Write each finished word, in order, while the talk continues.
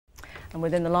And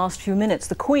within the last few minutes,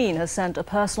 the Queen has sent a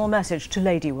personal message to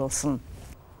Lady Wilson.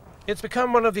 It's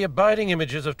become one of the abiding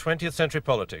images of 20th century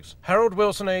politics. Harold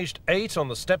Wilson, aged 8, on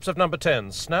the steps of number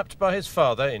 10, snapped by his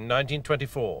father in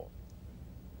 1924.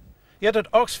 Yet at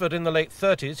Oxford in the late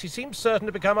 30s, he seemed certain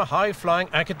to become a high-flying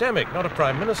academic, not a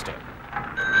prime minister.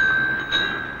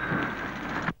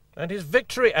 And his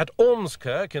victory at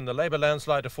Ormskirk in the Labour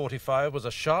landslide of 45 was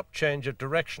a sharp change of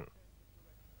direction.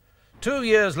 2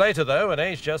 years later, though, and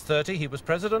aged just 30, he was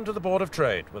president of the Board of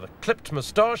Trade, with a clipped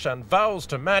moustache and vows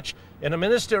to match in a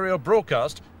ministerial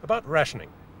broadcast about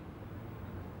rationing.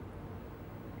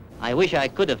 I wish I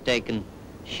could have taken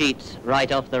sheets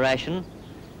right off the ration,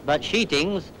 but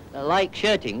sheetings, like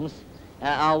shirtings,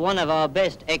 are one of our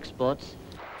best exports.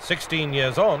 16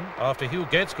 years on, after Hugh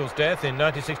Gaitskell's death in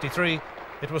 1963,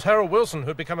 it was Harold Wilson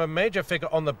who'd become a major figure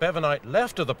on the Bevanite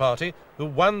left of the party who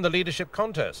won the leadership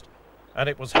contest. And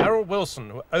it was Harold Wilson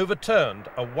who overturned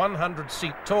a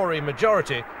 100-seat Tory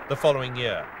majority the following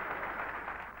year.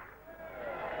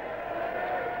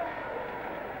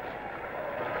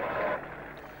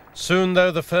 Soon,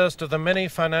 though, the first of the many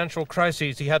financial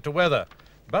crises he had to weather.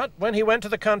 But when he went to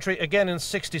the country again in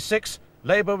 '66,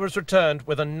 Labour was returned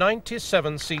with a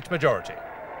 97-seat majority.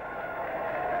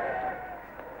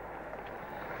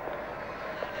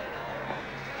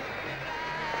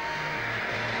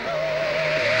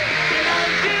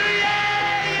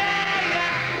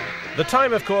 The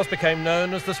time, of course, became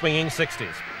known as the swinging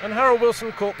 60s, and Harold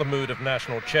Wilson caught the mood of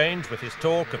national change with his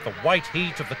talk of the white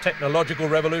heat of the technological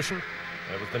revolution.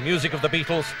 There was the music of the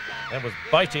Beatles, there was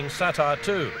biting satire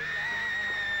too.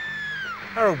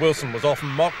 Harold Wilson was often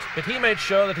mocked, but he made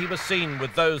sure that he was seen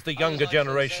with those the younger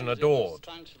generation adored.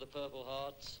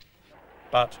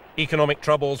 But economic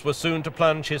troubles were soon to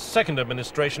plunge his second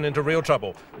administration into real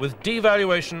trouble, with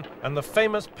devaluation and the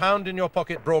famous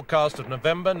pound-in-your-pocket broadcast of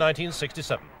November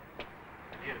 1967.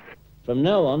 From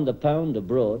now on, the pound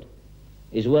abroad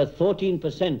is worth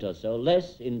 14% or so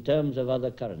less in terms of other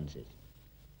currencies.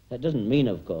 That doesn't mean,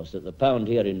 of course, that the pound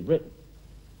here in Britain,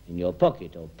 in your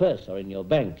pocket or purse or in your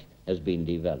bank, has been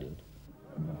devalued.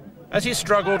 As he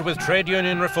struggled with trade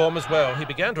union reform as well, he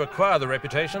began to acquire the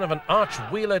reputation of an arch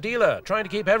wheeler-dealer, trying to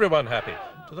keep everyone happy,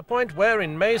 to the point where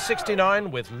in May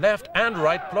 '69, with left and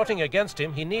right plotting against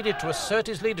him, he needed to assert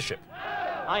his leadership.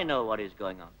 I know what is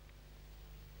going on.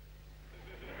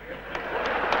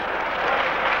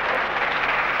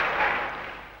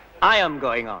 I am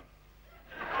going on.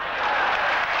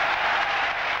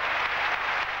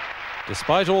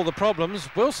 Despite all the problems,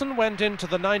 Wilson went into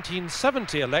the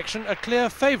 1970 election a clear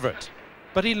favourite,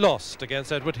 but he lost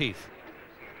against Edward Heath.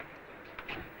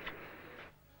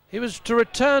 He was to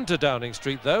return to Downing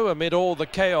Street, though, amid all the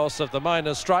chaos of the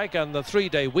miners' strike and the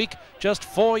three-day week, just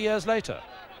 4 years later.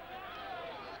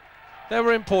 There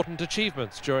were important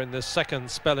achievements during this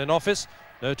second spell in office,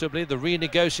 notably the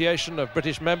renegotiation of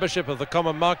British membership of the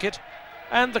Common Market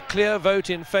and the clear vote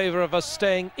in favour of us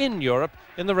staying in Europe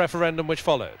in the referendum which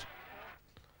followed.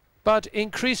 But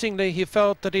increasingly he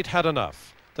felt that he'd had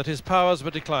enough, that his powers were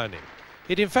declining.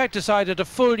 He'd in fact decided a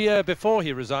full year before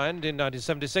he resigned in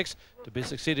 1976, to be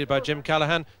succeeded by Jim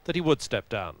Callaghan, that he would step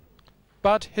down.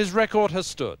 But his record has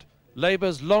stood.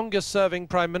 Labour's longest-serving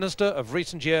Prime Minister of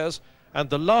recent years, and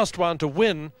the last one to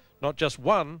win not just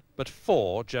one, but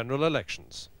 4 general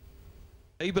elections.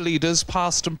 Labour leaders,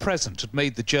 past and present, had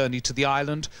made the journey to the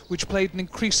island, which played an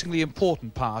increasingly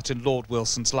important part in Lord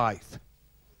Wilson's life.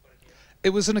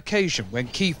 It was an occasion when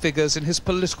key figures in his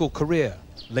political career,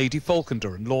 Lady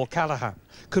Falkender and Lord Callaghan,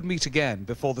 could meet again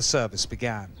before the service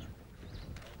began.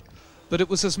 But it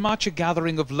was as much a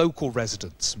gathering of local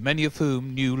residents, many of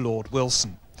whom knew Lord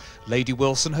Wilson. Lady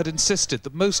Wilson had insisted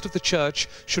that most of the church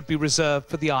should be reserved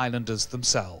for the islanders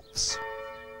themselves.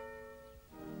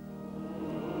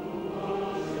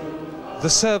 The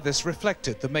service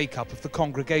reflected the makeup of the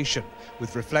congregation,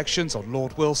 with reflections on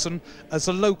Lord Wilson as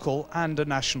a local and a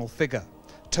national figure.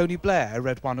 Tony Blair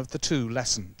read one of the 2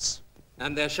 lessons.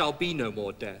 And there shall be no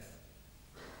more death,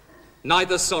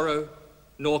 neither sorrow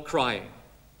nor crying,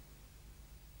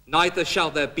 neither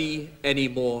shall there be any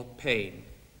more pain.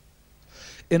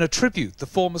 In a tribute, the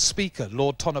former Speaker,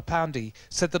 Lord Tonapandy,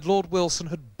 said that Lord Wilson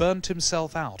had burnt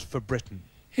himself out for Britain.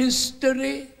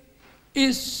 History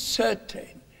is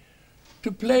certain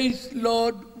to place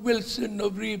Lord Wilson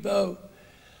of Rievaulx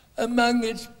among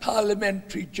its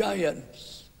parliamentary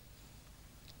giants.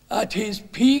 At his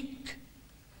peak,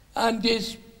 and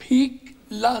his peak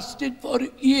lasted for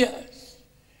years,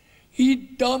 he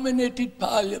dominated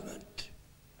Parliament.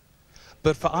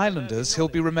 But for islanders, he'll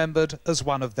be remembered as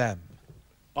one of them.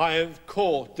 I have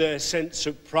caught their sense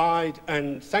of pride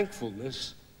and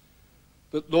thankfulness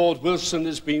that Lord Wilson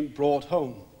has been brought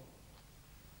home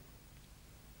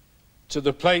to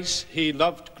the place he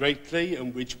loved greatly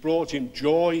and which brought him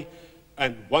joy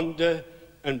and wonder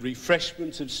and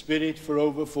refreshment of spirit for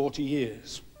over 40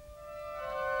 years.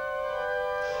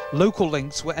 Local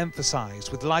links were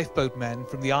emphasised, with lifeboat men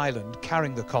from the island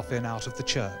carrying the coffin out of the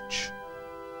church.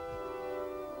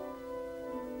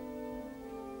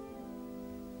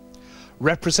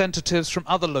 Representatives from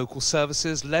other local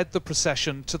services led the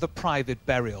procession to the private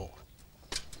burial.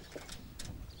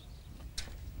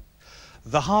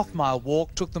 The half-mile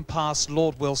walk took them past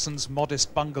Lord Wilson's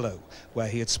modest bungalow, where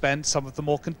he had spent some of the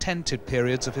more contented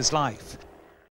periods of his life.